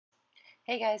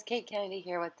Hey guys, Kate Kennedy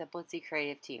here with the Blitsy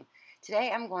Creative Team.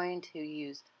 Today I'm going to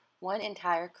use one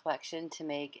entire collection to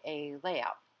make a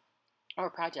layout or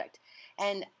project.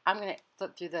 And I'm going to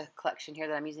flip through the collection here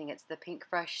that I'm using. It's the Pink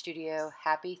Fresh Studio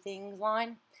Happy Things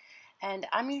line. And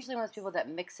I'm usually one of those people that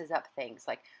mixes up things.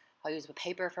 Like I'll use a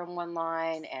paper from one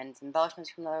line and some embellishments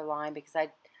from another line because I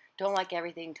don't like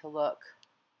everything to look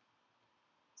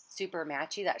super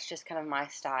matchy. That's just kind of my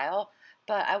style.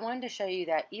 But I wanted to show you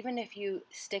that even if you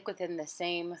stick within the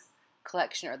same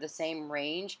collection or the same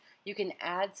range, you can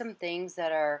add some things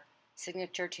that are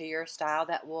signature to your style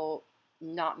that will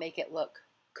not make it look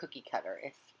cookie cutter,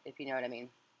 if you know what I mean.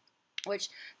 Which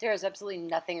there is absolutely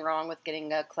nothing wrong with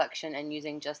getting a collection and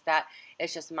using just that.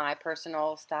 It's just my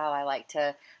personal style. I like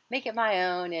to make it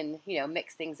my own and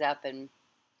mix things up. And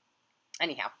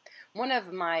anyhow, one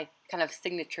of my kind of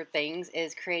signature things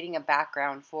is creating a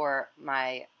background for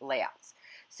my layouts.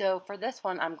 So for this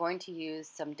one, I'm going to use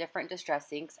some different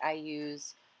distress inks. I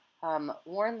use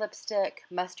Worn Lipstick,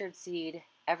 Mustard Seed,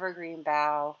 Evergreen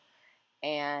Bough,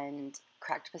 and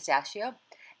Cracked Pistachio.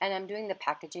 And I'm doing the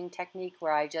packaging technique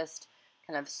where I just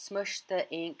kind of smush the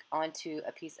ink onto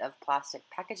a piece of plastic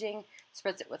packaging,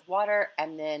 spritz it with water,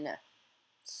 and then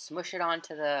smush it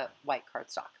onto the white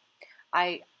cardstock.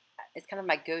 It's kind of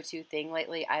my go-to thing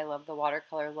lately. I love the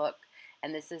watercolor look,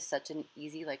 and this is such an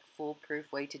easy, like,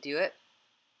 foolproof way to do it.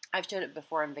 I've showed it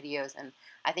before in videos, and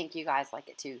I think you guys like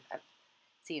it too. I've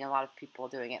seen a lot of people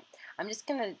doing it. I'm just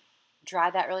going to dry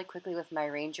that really quickly with my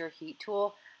Ranger heat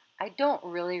tool. I don't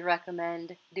really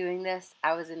recommend doing this.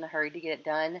 I was in a hurry to get it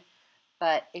done,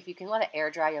 but if you can let it air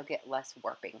dry, you'll get less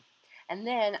warping. And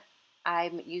then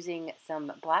I'm using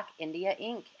some Black India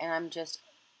ink, and I'm just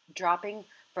dropping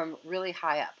from really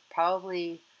high up,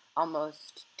 probably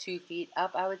almost 2 feet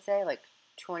up, I would say, like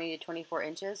 20 to 24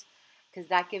 inches, because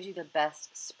that gives you the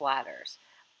best splatters.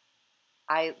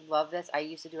 I love this. I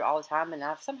used to do it all the time, and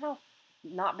I've somehow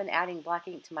not been adding black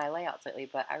ink to my layouts lately,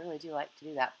 but I really do like to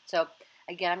do that. So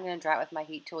again, I'm going to dry it with my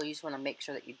heat tool. You just want to make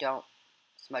sure that you don't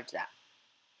smudge that.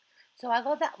 So I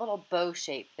love that little bow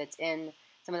shape that's in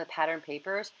some of the pattern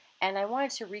papers, and I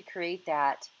wanted to recreate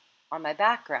that on my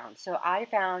background. So I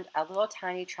found a little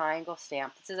tiny triangle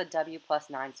stamp. This is a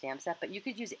W+9 stamp set, but you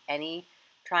could use any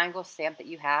triangle stamp that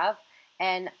you have,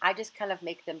 and I just kind of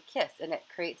make them kiss, and it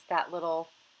creates that little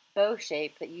bow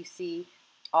shape that you see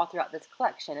all throughout this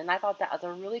collection. And I thought that was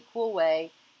a really cool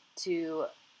way to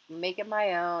make it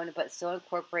my own, but still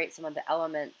incorporate some of the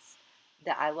elements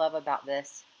that I love about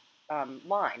this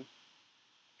line.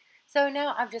 So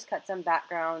now I've just cut some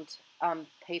background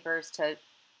papers to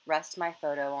rest my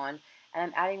photo on, and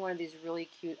I'm adding one of these really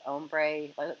cute ombre,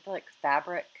 like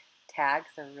fabric tags.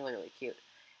 They're really, really cute.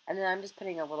 And then I'm just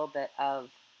putting a little bit of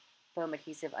foam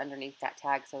adhesive underneath that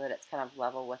tag so that it's kind of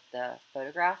level with the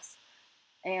photographs.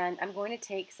 And I'm going to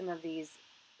take some of these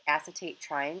acetate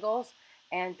triangles,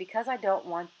 and because I don't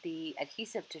want the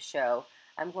adhesive to show,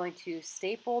 I'm going to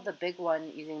staple the big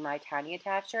one using my tiny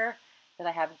attacher that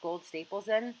I have gold staples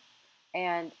in,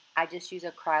 and I just use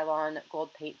a Krylon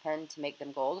gold paint pen to make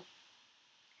them gold.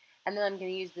 And then I'm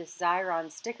going to use this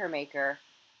Xyron sticker maker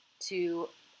to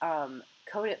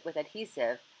coat it with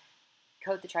adhesive,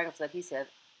 coat the triangles with adhesive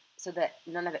so that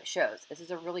none of it shows. This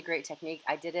is a really great technique.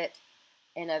 I did it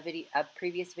in a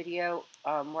previous video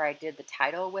where I did the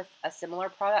title with a similar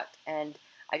product, and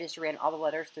I just ran all the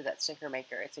letters through that sticker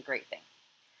maker. It's a great thing.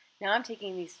 Now I'm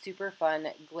taking these super fun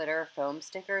glitter foam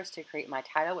stickers to create my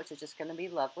title, which is just going to be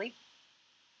lovely,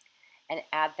 and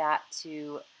add that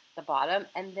to the bottom.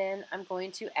 And then I'm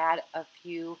going to add a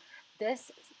few.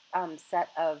 This set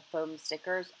of foam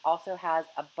stickers also has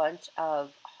a bunch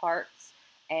of hearts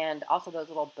and also those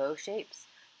little bow shapes.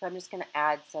 So I'm just going to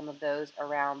add some of those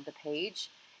around the page.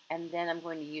 And then I'm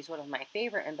going to use one of my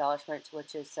favorite embellishments,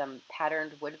 which is some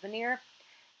patterned wood veneer.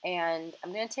 And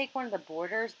I'm going to take one of the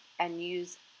borders and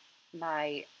use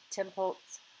my Tim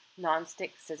Holtz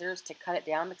non-stick scissors to cut it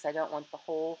down because I don't want the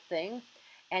whole thing.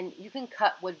 And you can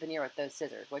cut wood veneer with those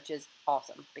scissors, which is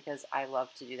awesome because I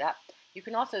love to do that. You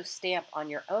can also stamp on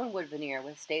your own wood veneer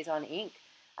with StazOn ink.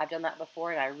 I've done that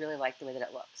before, and I really like the way that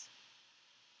it looks.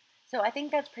 So I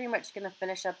think that's pretty much going to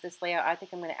finish up this layout. I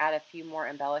think I'm going to add a few more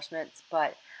embellishments,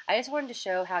 but I just wanted to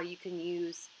show how you can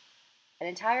use an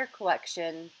entire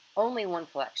collection, only one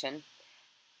collection,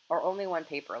 or only one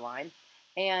paper line,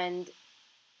 and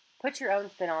put your own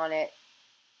spin on it,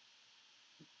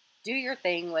 do your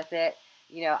thing with it.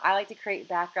 I like to create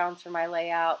backgrounds for my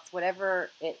layouts, whatever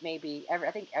it may be.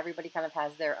 I think everybody kind of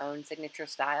has their own signature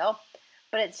style,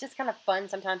 but it's just kind of fun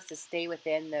sometimes to stay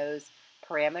within those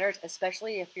parameters,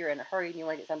 especially if you're in a hurry and you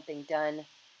want to get something done,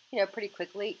 pretty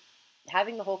quickly.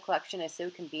 having the whole collection is so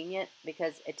convenient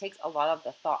because it takes a lot of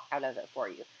the thought out of it for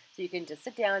you. So you can just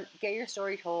sit down, get your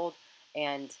story told,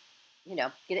 and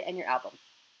get it in your album.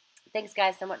 Thanks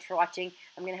guys so much for watching.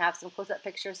 I'm going to have some close-up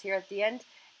pictures here at the end,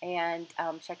 and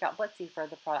check out Blitsy for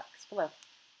the products below.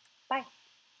 Bye.